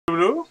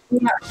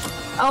Yeah.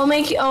 I'll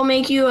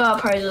make you a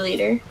party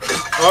leader.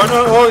 Oh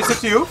no! Oh, is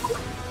it you?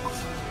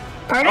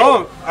 Pardon?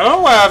 Oh, I don't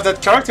know why I have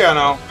that character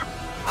now.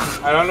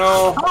 I don't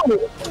know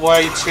why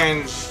it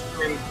changed.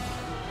 I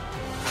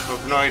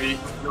have no idea.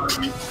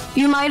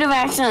 You might have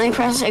accidentally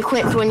pressed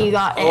equip when you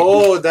got it.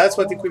 Oh, that's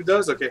what equip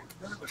does? Okay.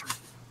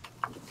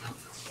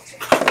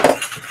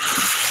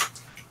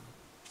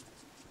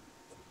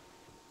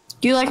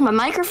 Do you like my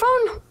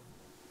microphone?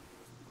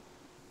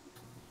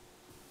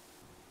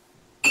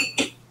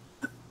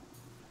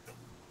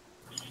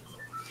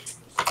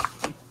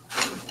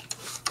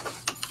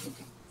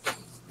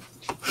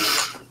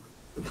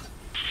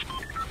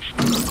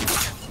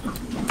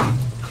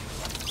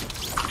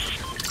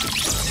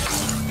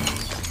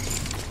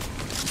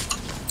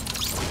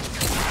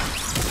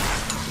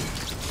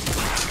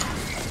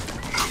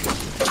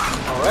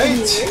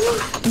 Alright.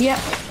 Yep.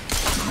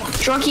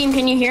 Joachim,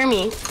 can you hear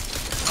me?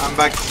 I'm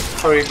back.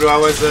 Sorry, bro. I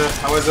was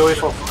away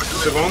for 2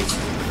 seconds.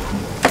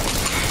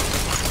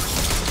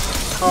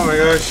 Oh my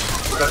gosh,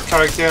 that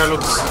character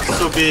looks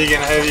so big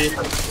and heavy.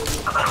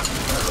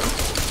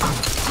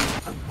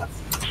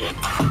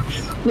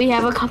 We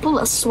have a couple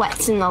of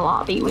sweats in the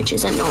lobby, which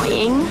is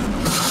annoying.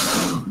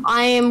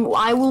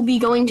 I will be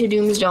going to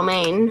Doom's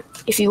domain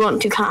if you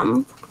want to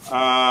come.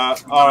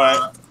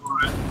 Alright.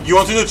 You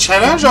want to do a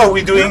challenge, or are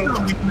we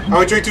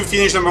trying to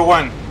finish number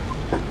 1?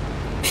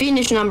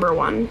 Finish number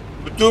 1.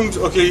 Doom's,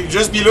 okay,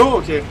 just below?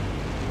 Okay.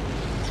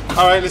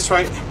 Alright, let's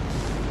try.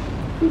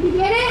 Did you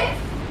get it?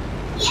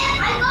 Yeah,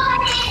 I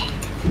got it!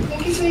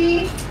 Thank you,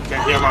 sweetie.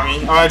 Can't hear mommy.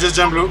 Alright, just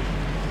jump blue.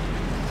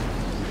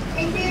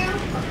 Thank you.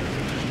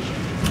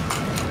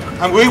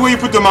 I'm going where you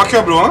put the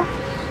marker blue, huh?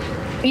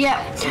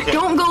 Yeah. Okay.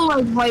 Don't go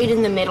like right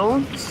in the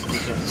middle.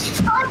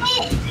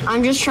 Okay.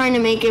 I'm just trying to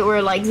make it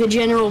where like the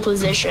general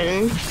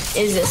position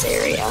is this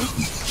area.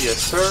 Yes,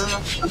 sir.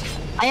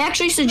 I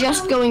actually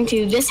suggest going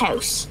to this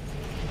house.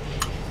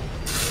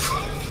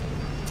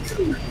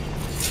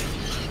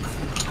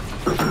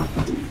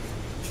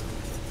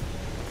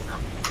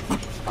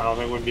 I don't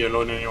think we'll be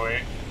alone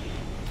anyway.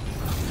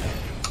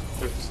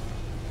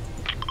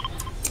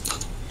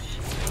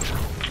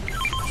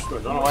 I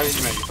don't know why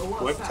my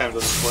webcam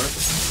doesn't work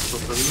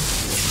properly.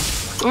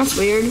 That's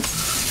weird.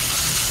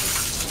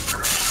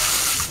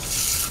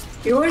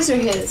 Yours or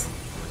his?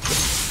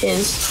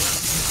 His.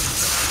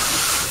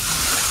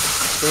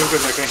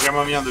 Because I can hear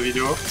mommy on the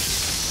video.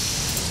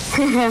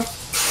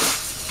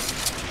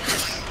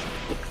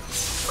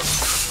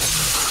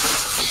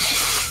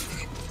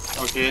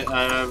 Okay,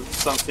 I have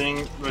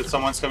something, but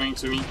someone's coming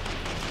to me.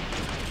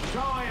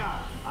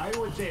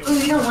 Oh,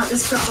 you don't want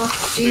this girl.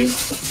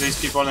 Jeez. There's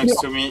people next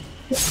to me.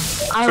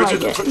 I Try like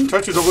to it.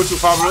 try to don't go too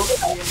far, bro,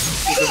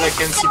 because I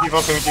can see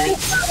people coming to me.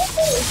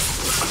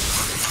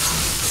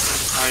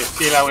 I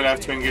feel I will have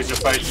to engage the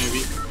fight,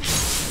 maybe.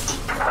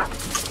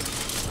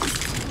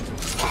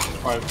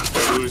 Well, if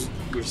I lose,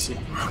 we'll see.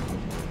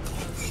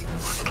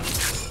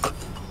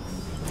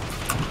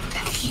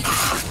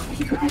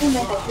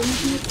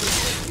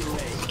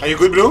 Are you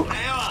good, Blue?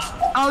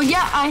 Oh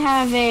yeah, I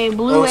have a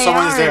blue Oh,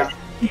 someone is there.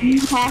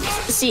 pack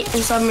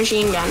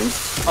submachine gun.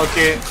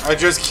 Okay, I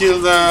just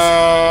killed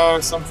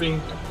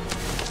something.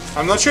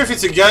 I'm not sure if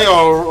it's a guy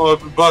or a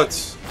bot.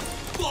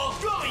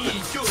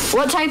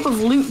 What type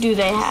of loot do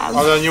they have?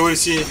 Oh, then you will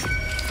see. Okay.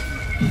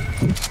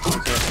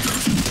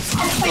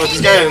 Oh,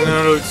 this guy has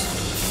no loot.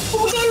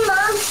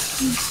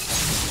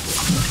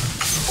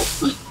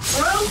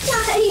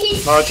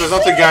 No, it was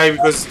not a guy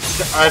because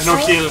I had no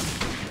kill.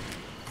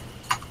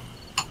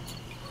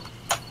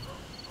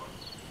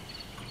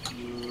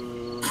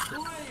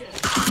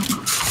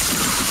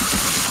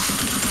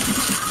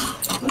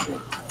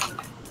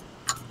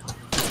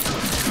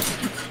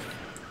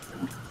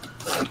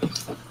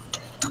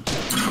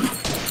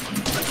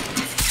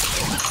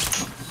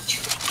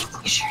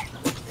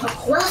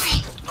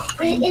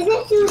 Is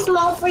it too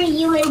small for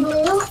you and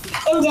Blue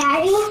and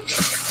Daddy?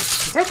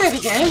 Is that the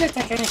guy that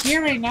I can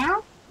hear right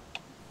now?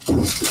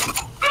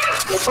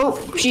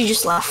 Oh, she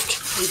just left.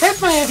 Is that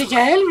my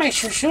Abigail, my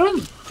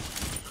Shushun?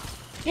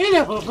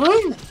 Hello,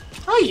 Baboon.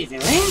 How are you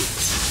doing?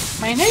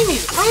 My name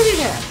is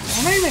Abigail,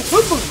 and I'm a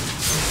Baboon.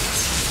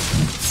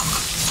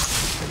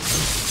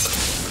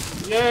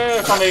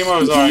 Yeah, found the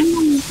emos,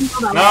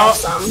 alright. Now,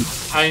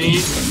 I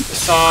need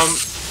some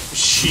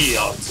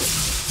shield.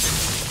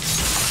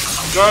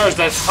 Gosh,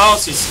 that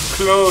house is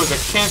closed. I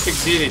can't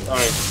exit it.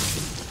 Alright.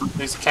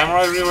 There's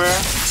camera everywhere.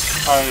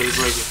 Alright, let's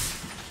break it.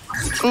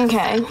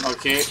 Okay.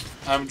 Okay,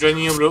 I'm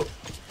joining you, Blue.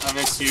 I'm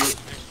next to you.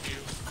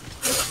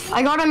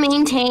 I gotta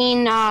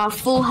maintain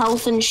full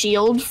health and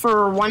shield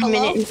for 1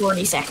 minute and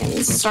 40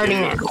 seconds, starting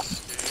now.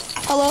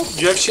 Hello?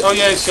 Do you have shield? Oh,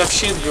 yes, you have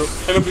shield.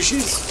 Hello, Blue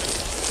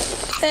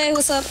Shields. Hey,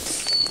 what's up?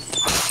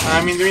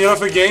 I'm in the middle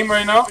of a game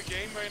right now.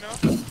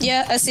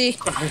 Yeah, I see.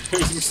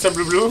 Mr.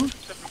 Blue Blue.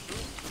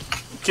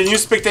 Can you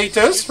spectate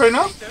us right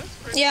now?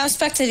 Yeah, I'm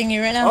spectating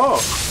you right now. Oh.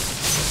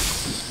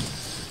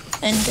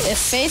 And if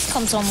Faith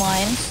comes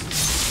online,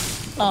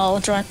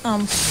 I'll join. I'll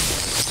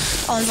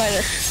invite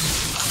her.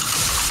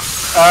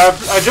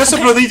 I just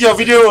uploaded your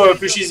video,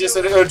 Plushies,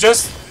 yesterday.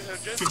 Just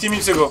 50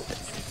 minutes ago.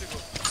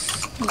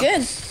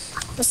 Good.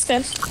 That's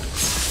good.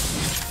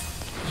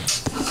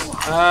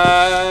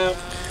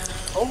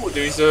 Oh,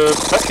 there is a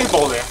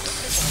basketball there.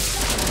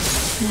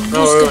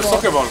 No,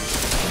 soccer ball.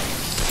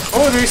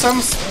 Oh, there is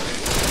some.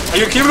 Are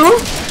you okay, Blue?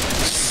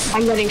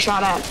 I'm getting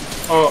shot at.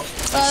 Oh.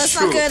 That's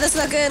not good. That's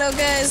not good. Oh,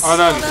 guys. Oh,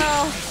 no.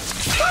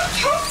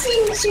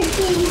 Touching should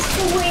be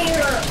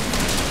square.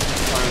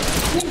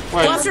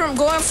 Well, Go after him.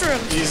 Go after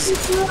him.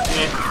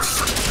 yeah.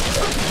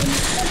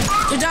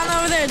 They're down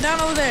over there.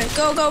 Down over there.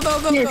 Go, go, go,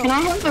 go, Here, go. can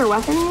I have their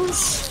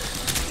weapons?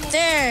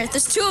 There.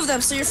 There's 2 of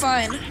them, so you're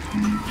fine.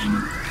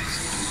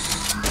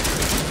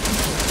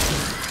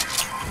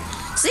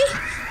 See?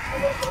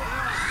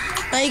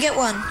 Now you get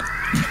 1.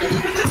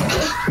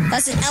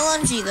 That's an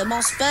LMG, the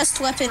most best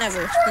weapon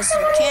ever. Because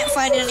you can't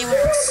find it anywhere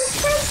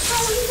else.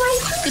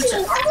 Good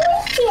job.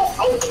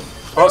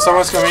 Oh,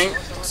 someone's coming.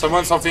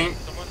 Something.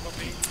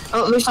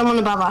 Oh, there's someone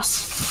above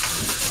us.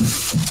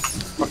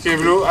 Okay,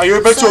 Blue. Are you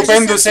able to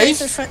open the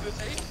safe?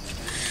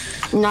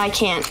 No, I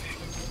can't.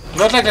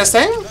 Not like last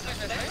time?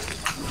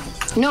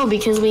 No,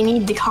 because we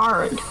need the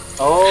card.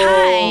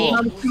 Oh.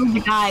 Gotta kill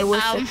the guy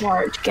with the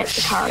card to get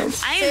the card.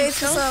 Hey,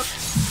 what's up?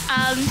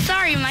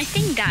 Sorry, my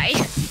thing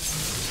died.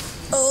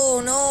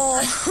 Oh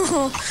no.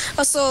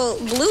 Also,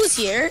 Blue's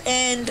here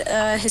and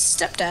his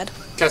stepdad.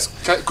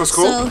 Costco?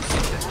 So,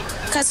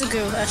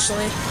 Kazagoo,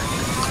 actually.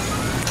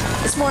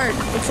 It's more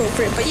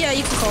appropriate, but yeah,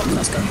 you can call him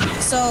Costco.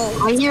 So,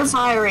 I hear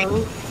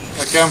firing.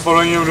 Okay, I'm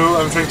following you, Blue.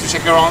 I'm trying to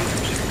check around.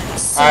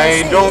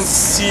 I don't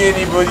see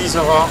anybody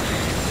so far.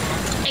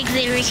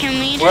 Xavier, can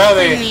we just Where are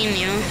they? me and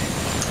you?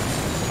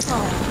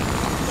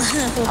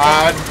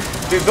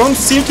 They don't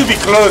seem to be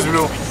close,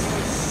 Blue.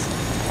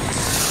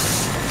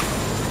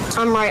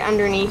 I'm right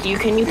underneath you.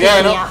 Can you pick Yeah,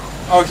 I me know. up?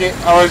 Okay,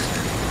 I was.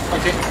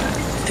 Okay.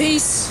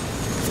 Peace.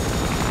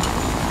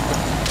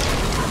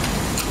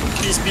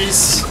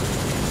 Peace.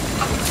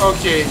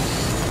 Okay,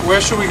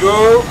 where should we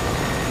go?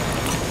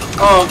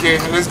 Oh, okay,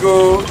 let's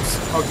go.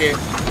 Okay,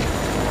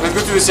 let's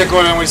go to the circle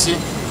and we'll see.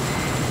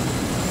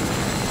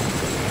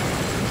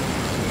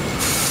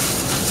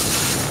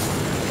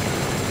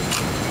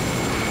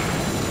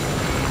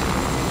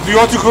 Do you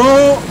want to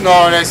go?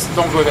 No,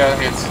 don't go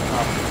there yet.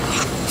 No.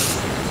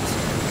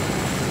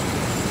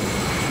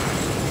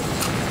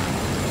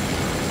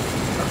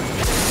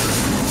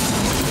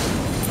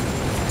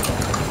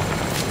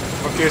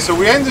 Okay, so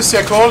we're in the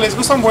circle. Let's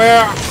go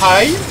somewhere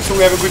high so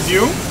we have a good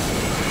view.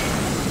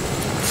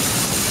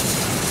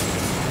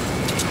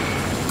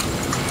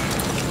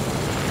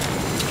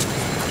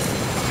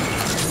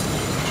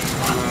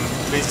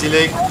 Lazy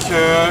Lake.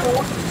 Yeah.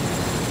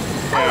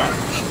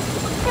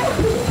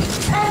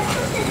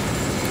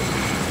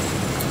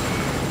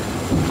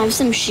 I have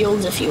some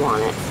shields if you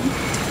want it.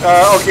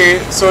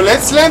 Okay, so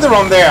let's land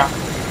around there.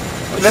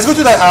 Let's go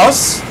to that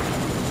house.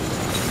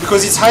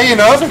 Because it's high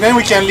enough and then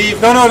we can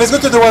leave. No, let's go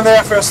to the one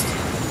there first.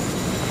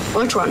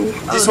 Which one?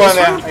 This one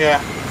there,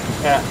 yeah.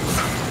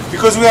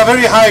 Because we are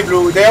very high,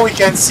 Blue. There we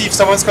can see if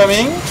someone's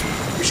coming.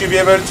 We should be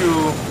able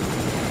to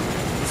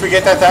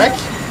forget attack.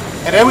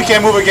 And then we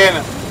can move again.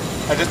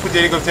 I just put the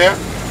helicopter.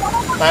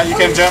 You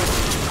can jump.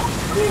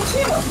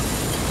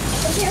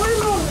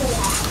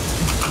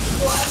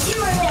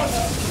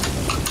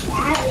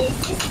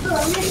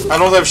 I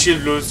don't have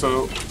shield, Blue,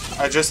 so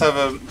I just have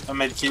a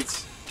med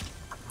kit.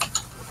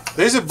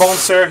 There's a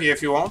bouncer here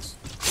if you want.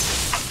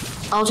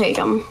 I'll take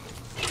them.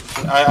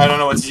 I don't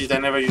know what is it, I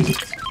never use it.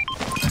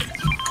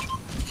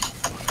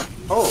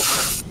 Oh,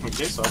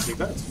 okay, so I'll take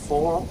that.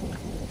 4.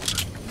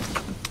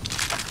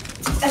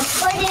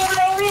 Let's put it in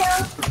my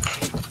room.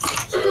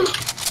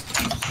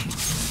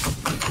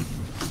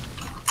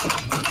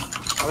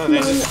 Oh,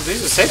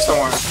 there's a safe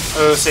somewhere.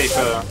 Safe.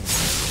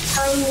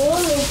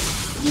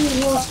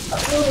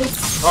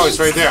 Oh, it's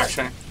right there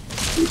actually.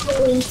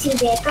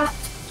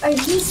 Are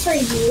these for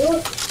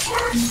you?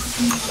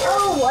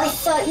 Oh, I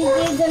thought you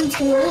gave them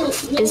to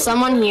me. Is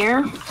someone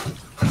here?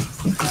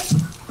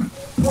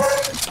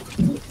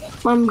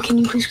 Mom, can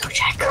you please go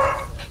check?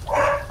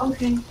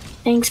 Okay.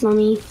 Thanks,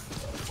 Mommy.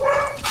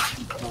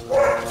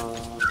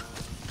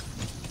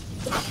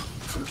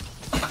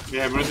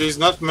 Yeah, but there's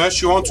not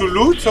much. You want to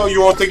loot or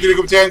you want to take the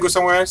helicopter and go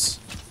somewhere else?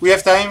 We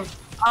have time.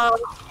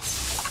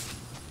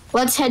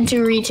 Let's head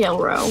to Retail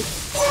Row.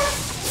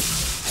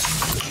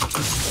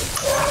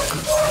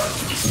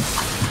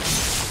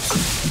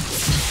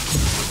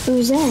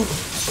 Who's that?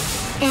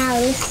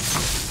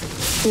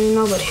 Alice.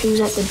 No, but who's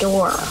at the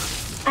door?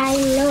 I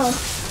know.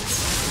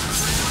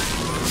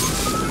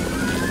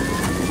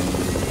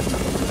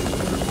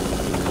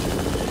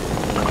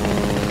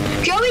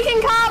 Joey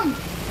can come!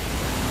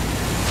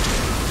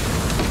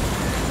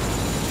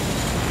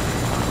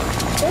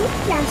 There's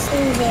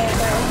nothing there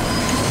though.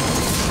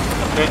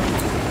 Okay.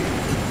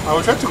 I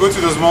will try to go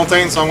to those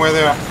mountains somewhere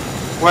there.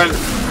 Well,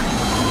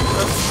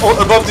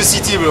 above the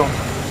city, bro.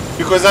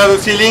 Because I have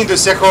a feeling the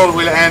circle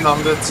will end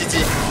on the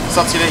city.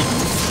 Sortie Lake.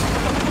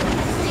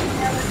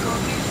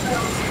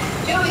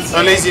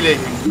 A lazy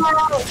lake.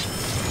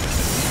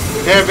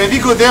 There, maybe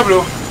go there,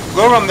 bro.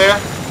 Go around there.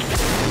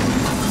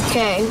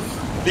 Okay.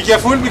 Be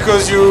careful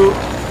because you...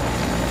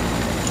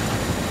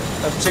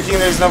 I'm checking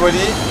there's nobody.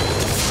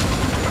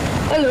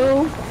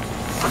 Hello.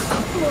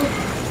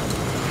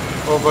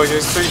 Oh boy,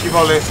 there's 3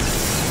 people left.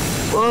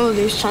 Whoa,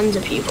 there's tons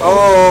of people.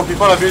 Oh,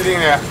 people are building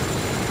there.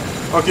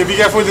 Okay, be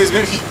careful, there's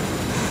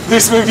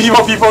maybe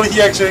more people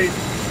here actually.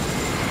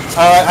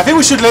 I think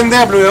we should land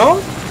there, Blue,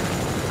 no?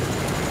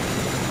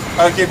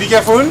 Okay, be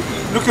careful.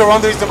 Look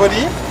around, there is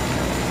nobody.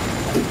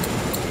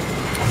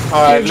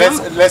 Alright,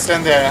 let's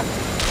land there.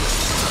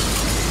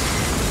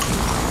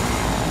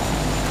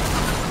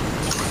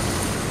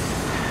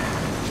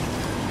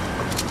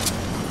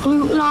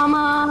 Blue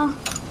llama.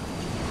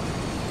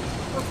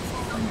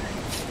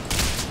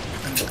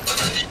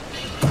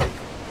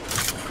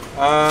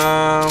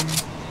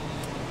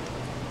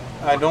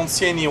 I don't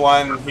see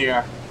anyone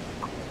here.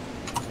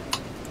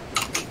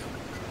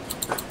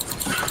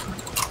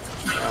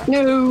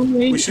 No,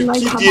 We should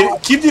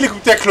keep the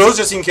helicopter close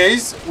just in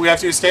case we have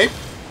to escape.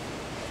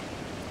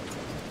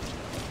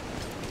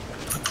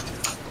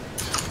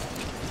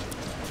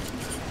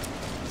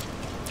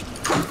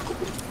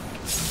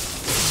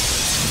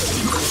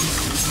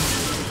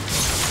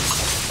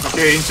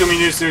 Okay, in 2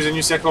 minutes there's a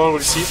new circle,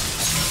 we'll see.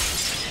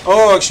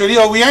 Oh, actually,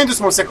 we are in the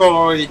small circle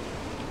already.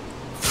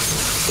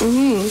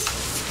 Mm-hmm.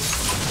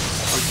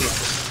 Okay.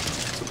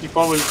 So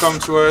people will come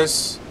to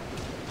us.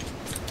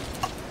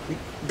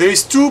 There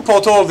is 2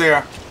 portals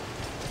there.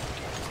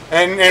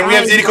 And we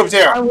have the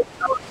helicopter.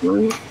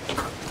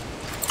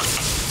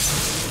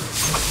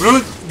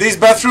 Blue, there's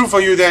bathroom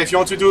for you there if you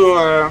want to do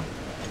a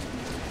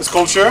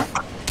sculpture.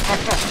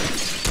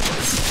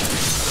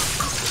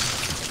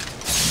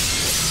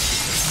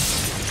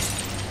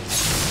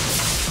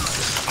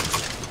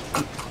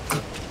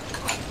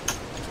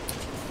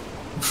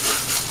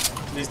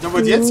 There's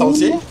nobody yet,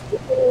 Salty?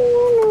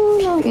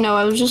 No,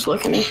 I was just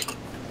looking.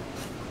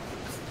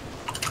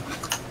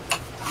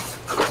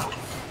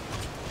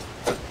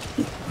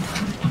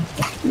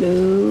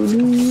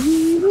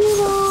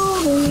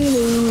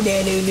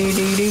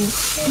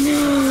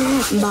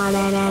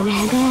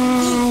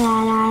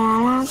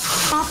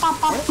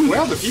 Where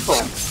are the people?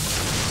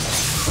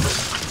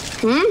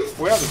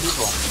 Where are the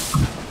people?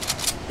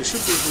 We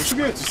should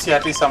be able to see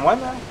at least someone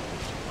there.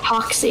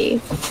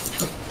 Hoxie.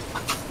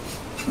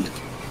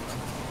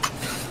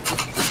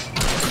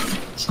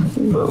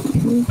 Boom.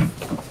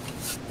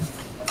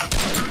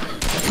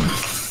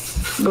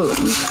 Boom.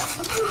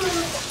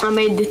 I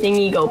made the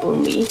thingy go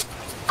boomy.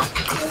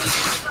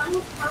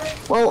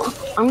 Well,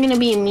 I'm gonna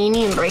be a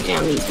meanie and break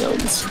down these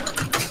builds.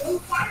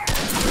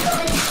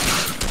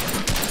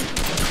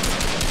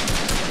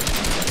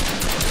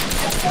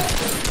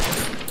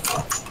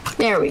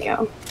 There we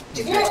go.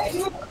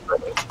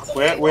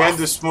 We're in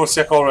the small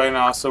circle right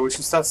now, so we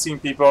should start seeing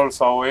people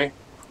far away.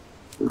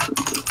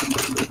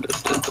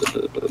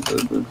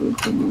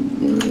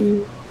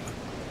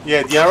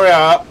 Yeah, the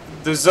area,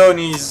 the zone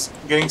is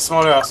getting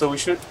smaller, so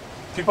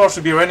people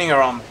should be running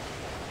around.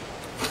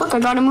 Look, I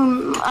got a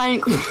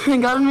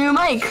new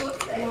mic.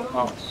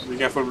 Oh, be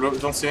careful, Blue.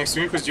 Don't stay next to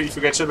me, because if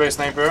you get shot by a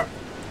sniper,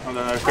 I'm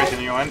gonna create a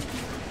new one.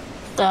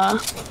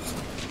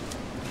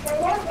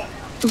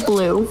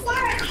 Blue.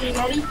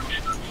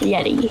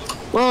 Yeti.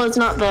 Well, it's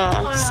not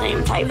the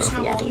same type of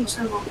Yeti.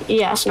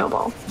 Yeah,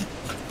 Snowball.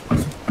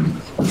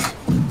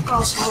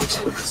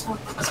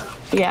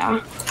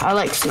 Yeah, I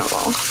like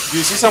Snowball. Do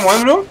you see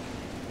someone, Blue?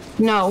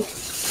 No.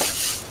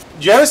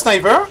 Do you have a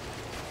sniper?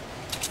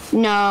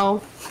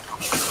 No.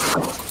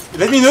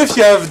 Let me know if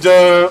you have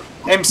the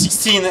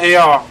M16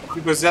 AR,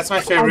 because that's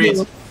my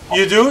favorite.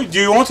 You do? Do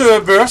you want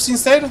a burst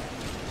instead?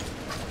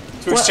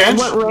 To exchange?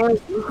 What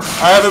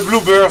I have a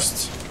blue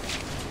burst.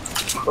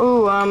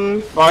 Ooh,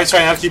 Well, it's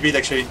fine, I'll keep it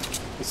actually.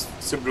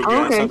 It's a blue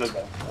gun, okay. it's not that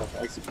bad. Okay,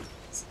 I'll keep it.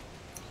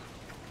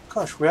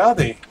 Gosh, where are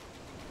they?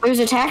 There's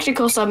a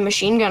tactical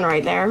submachine gun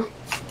right there.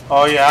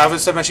 Oh yeah, I have a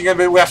submachine gun,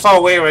 but we're far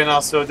away right now,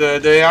 so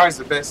the AR is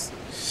the best.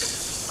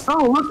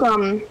 Oh, look,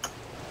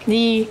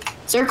 the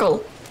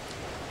circle.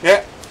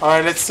 Yeah,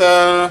 alright, let's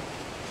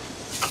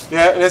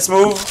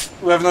move.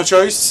 We have no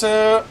choice.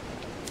 Yeah,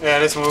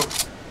 let's move.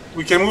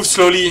 We can move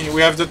slowly,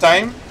 we have the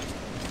time.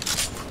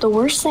 The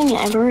worst thing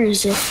ever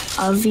is if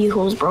a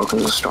vehicle's broken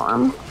the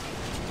storm.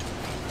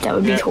 That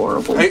would be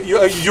horrible.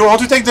 You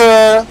want to take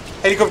the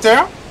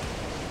helicopter?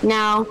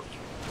 No.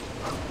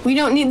 We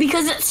don't need,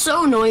 because it's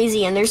so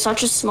noisy and there's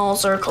such a small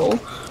circle.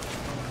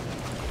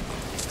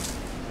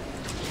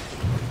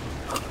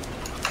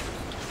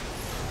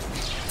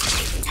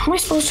 How am I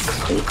supposed to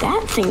complete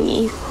that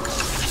thingy?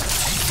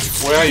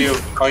 Where are you?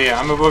 Oh yeah,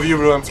 I'm above you,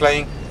 bro. I'm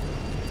flying.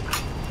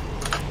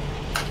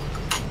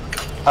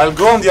 I'll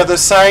go on the other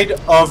side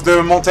of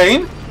the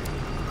mountain,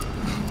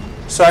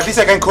 so at least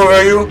I can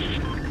cover you.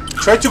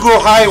 Try to go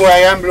high where I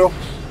am, bro.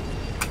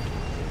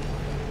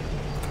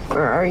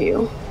 Where are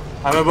you?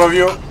 I'm above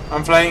you.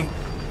 I'm flying.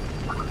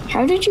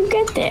 How did you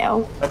get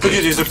there? I told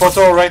you there's a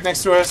portal right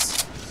next to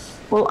us.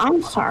 Well,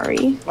 I'm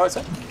sorry. Oh, it's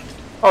that?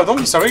 Oh, don't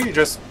be sorry.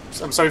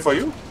 I'm sorry for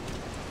you.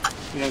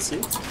 You didn't see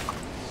it.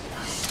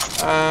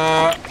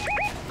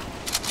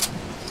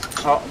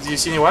 Oh, do you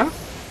see anyone?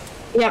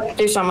 Yep,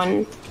 there's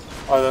someone.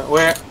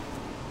 Where?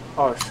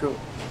 Oh, shoot.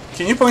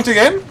 Can you point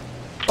again?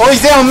 Oh,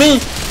 he's there on me!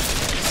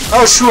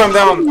 Oh, shoot, I'm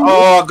down.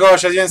 Oh,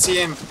 gosh, I didn't see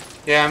him.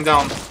 Yeah, I'm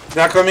down.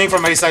 They are coming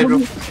from my side,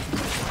 Blue.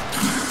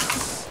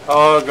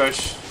 Oh,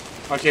 gosh.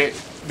 Okay,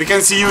 they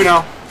can see you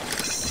now.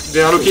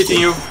 They are locating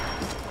you.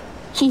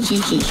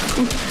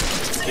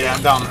 Yeah,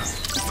 I'm down.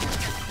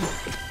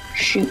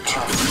 Shoot.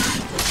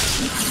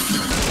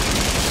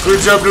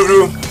 Good job,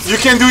 Blue. You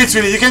can do it,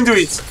 really. You can do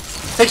it.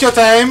 Take your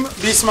time.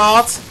 Be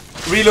smart.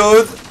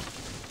 Reload.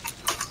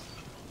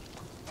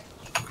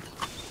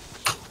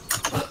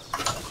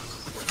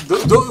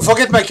 Don't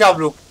forget my card,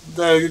 Blue.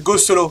 Go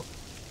solo.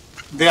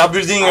 They are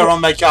building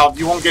around my card.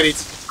 You won't get it.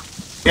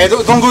 Yeah,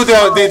 don't go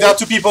there. There are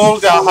two people.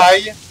 They are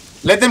high.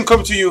 Let them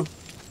come to you.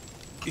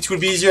 It will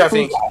be easier, I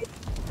think.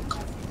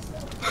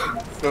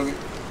 So,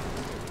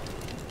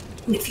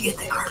 If you get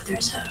the card,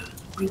 there's a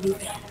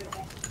reboot.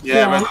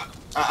 yeah, but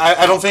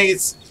I don't think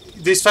it's...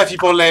 There's 5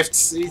 people left.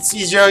 It's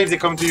easier if they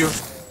come to you.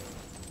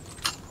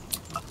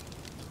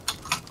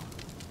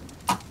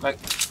 Like...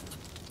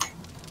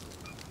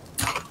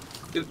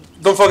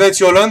 Don't forget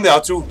you're alone, there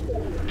are 2.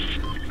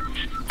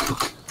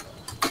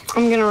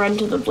 I'm gonna run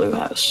to the blue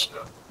house.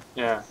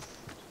 Yeah.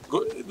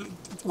 Go,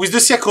 with the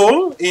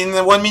circle, in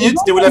 1 minute,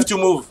 they will have to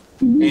move.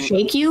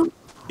 Shake you?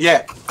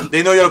 Yeah,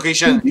 they know your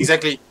location,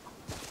 exactly.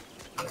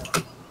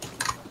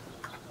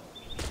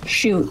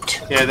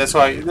 Shoot. Yeah, that's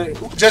why.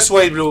 Just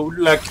wait, Blue.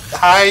 Like,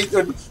 hide.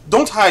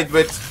 Don't hide,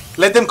 but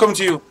let them come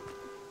to you.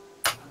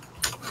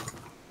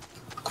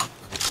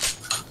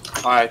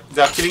 Alright,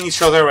 they're killing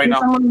each other right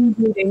now.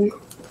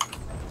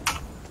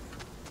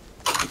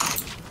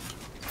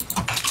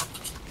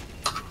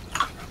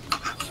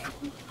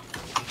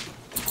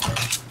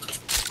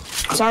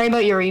 Sorry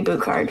about your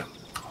reboot card.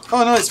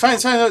 Oh no, it's fine,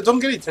 it's fine. No, don't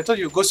get it. I told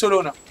you, go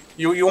solo now.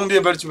 You won't be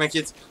able to make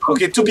it.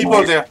 Okay, 2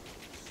 people there.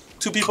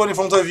 2 people in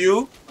front of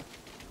you.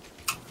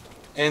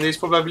 And there's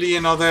probably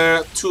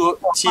another 2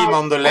 team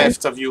on the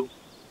left of you.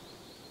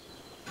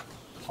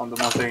 On the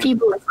mountain.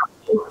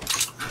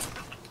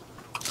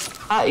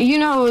 You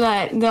know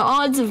that the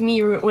odds of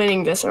me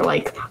winning this are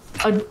like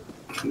a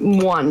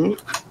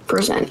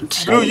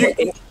 1%.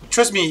 Blue,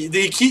 trust me, if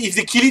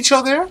they kill each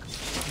other,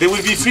 there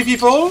will be 3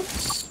 people.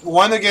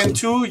 1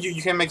 against 2,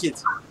 you can make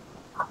it.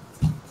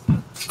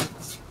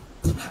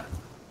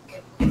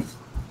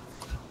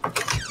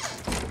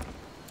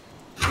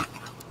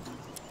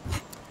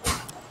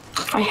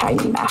 I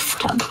hide in the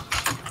bathtub.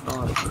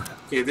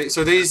 Okay,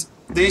 so there's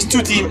 3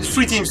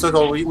 teams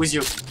total with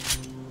you.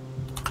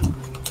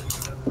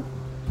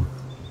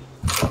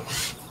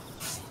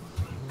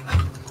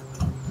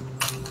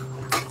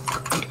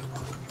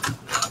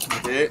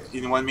 Okay,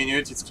 in 1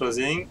 minute it's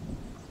closing.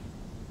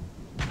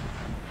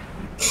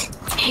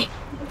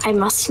 I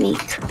must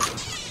sneak.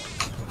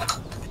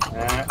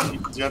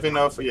 Do you have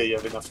enough? Yeah, you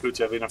have enough loot,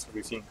 you have enough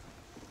everything.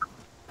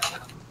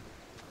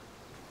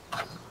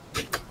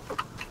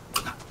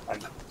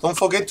 And don't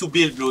forget to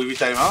build, Blue, every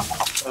time, huh?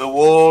 A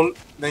wall,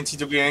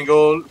 90-degree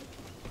angle,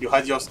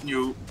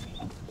 you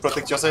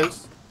protect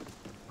yourself.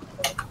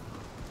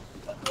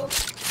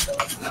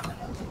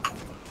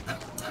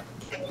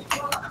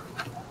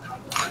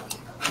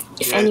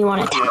 If anyone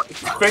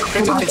attacks. Yeah. Great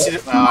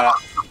consider.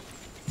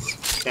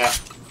 Yeah.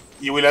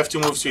 You will have to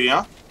move slowly,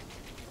 huh?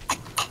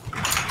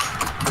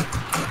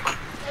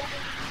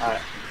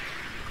 Alright.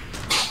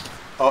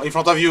 Oh, in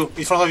front of you,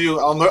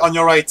 on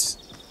your right.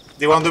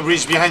 They were on the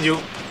bridge behind you.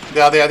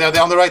 They're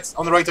on the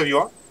right of you,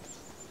 huh?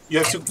 You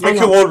have to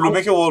make a wall, Blue,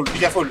 make a wall. Be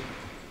careful.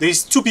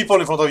 There's 2 people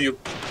in front of you.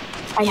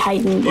 I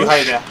hide in the bush. You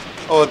hide there.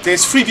 Oh,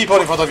 there's 3 people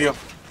in front of you.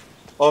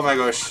 Oh my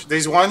gosh.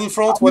 There's 1 in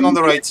front, 1 on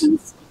the right.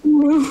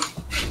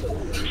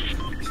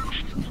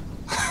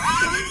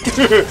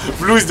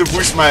 Blue is the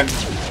bushman.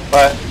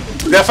 But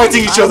they're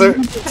fighting each other.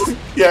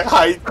 Yeah,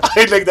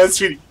 hide like that,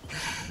 really.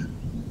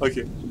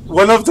 Okay.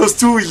 One of those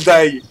 2 will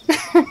die.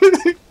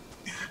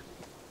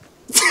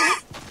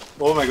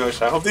 Oh my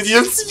gosh, I hope they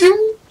didn't see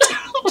you.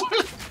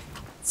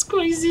 It's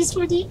crazy,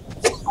 sweetie.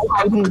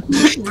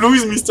 Blue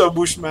is Mr.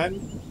 Bushman.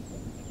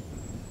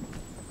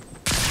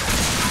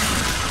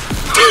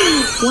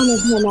 One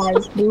of them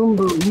has boom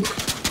boom.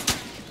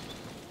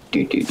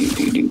 Do.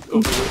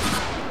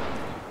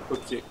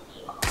 Okay.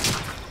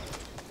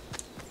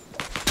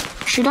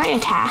 Should I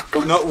attack?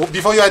 No,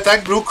 before you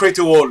attack, Blue, create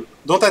a wall.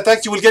 Don't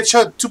attack, you will get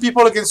shot. 2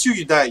 people against you,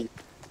 you die.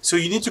 So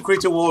you need to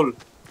create a wall.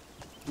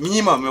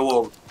 Minimum a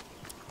wall.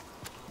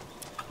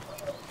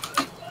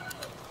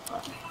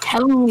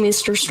 Hello,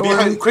 Mr.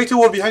 Storm. Create a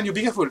wall behind you,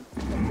 be careful.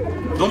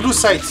 Don't lose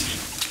sight.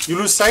 You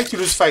lose sight, you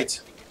lose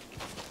fight.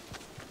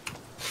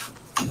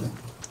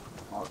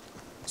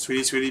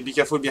 Sweetie, be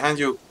careful behind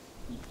you.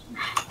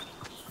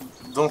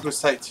 Don't lose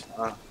sight.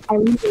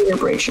 I'm using your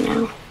bridge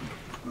now.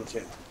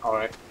 Okay,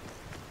 alright.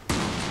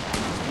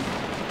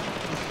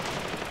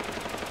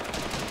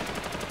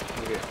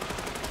 Okay.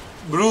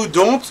 Blue,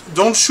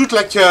 don't shoot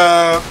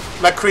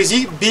like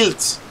crazy.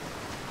 Build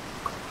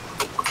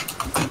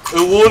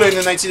a wall and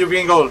a 90-degree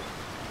angle.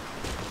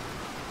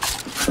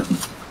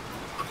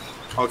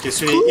 Okay,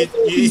 so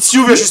it's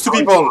you versus 2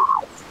 people.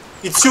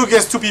 It's you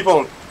against 2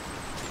 people.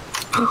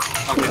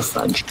 Okay.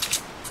 Fudge.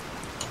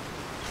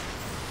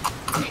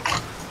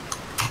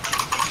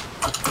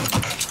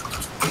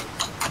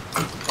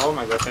 Oh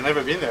my gosh, I've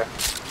never been there.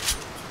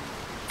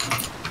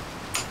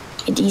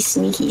 It is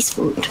sneaky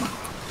spoot.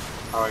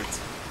 Alright.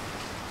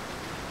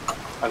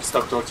 I'll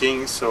stop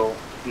talking so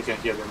you can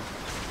hear them.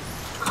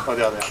 Oh,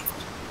 they are there.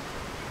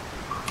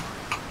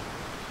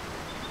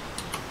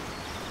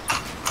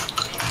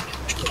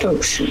 Oh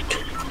shoot.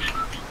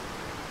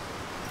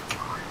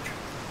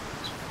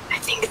 I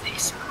think they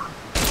saw.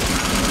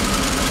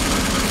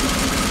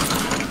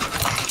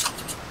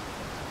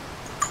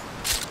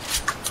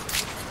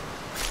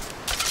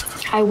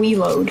 I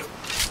reload.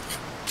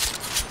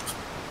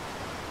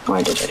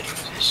 Why did I do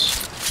this?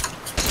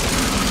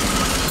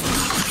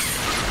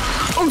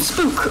 Oh,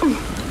 spook!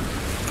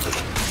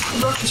 I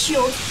broke the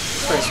shield.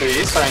 Fine, sweetie,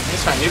 it's fine,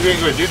 it's fine. You're doing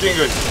good, you're doing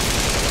good.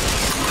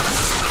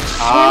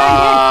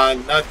 Ah,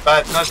 not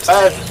bad, not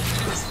bad.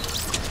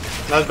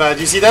 Not bad.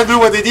 You see that, Blue,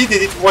 what they did? They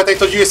did what I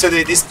told you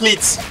yesterday. They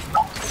split.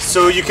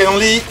 So you can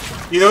only,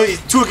 you know,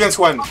 it's 2 against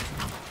 1.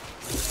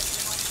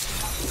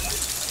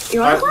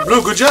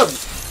 Blue, good job.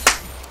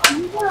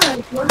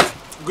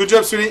 Good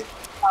job, sweetie.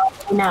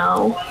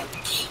 No.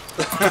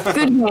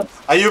 Good hit.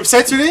 Are you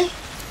upset, sweetie?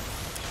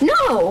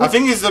 No! I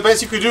think it's the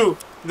best you could do.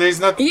 There is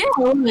not... Yeah,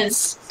 it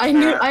was. I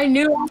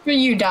knew after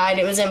you died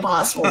it was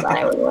impossible that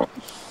I would win.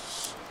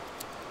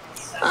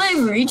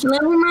 I've reached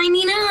level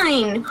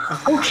 99.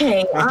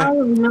 Okay, I have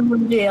no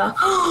idea.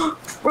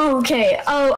 Okay. Oh,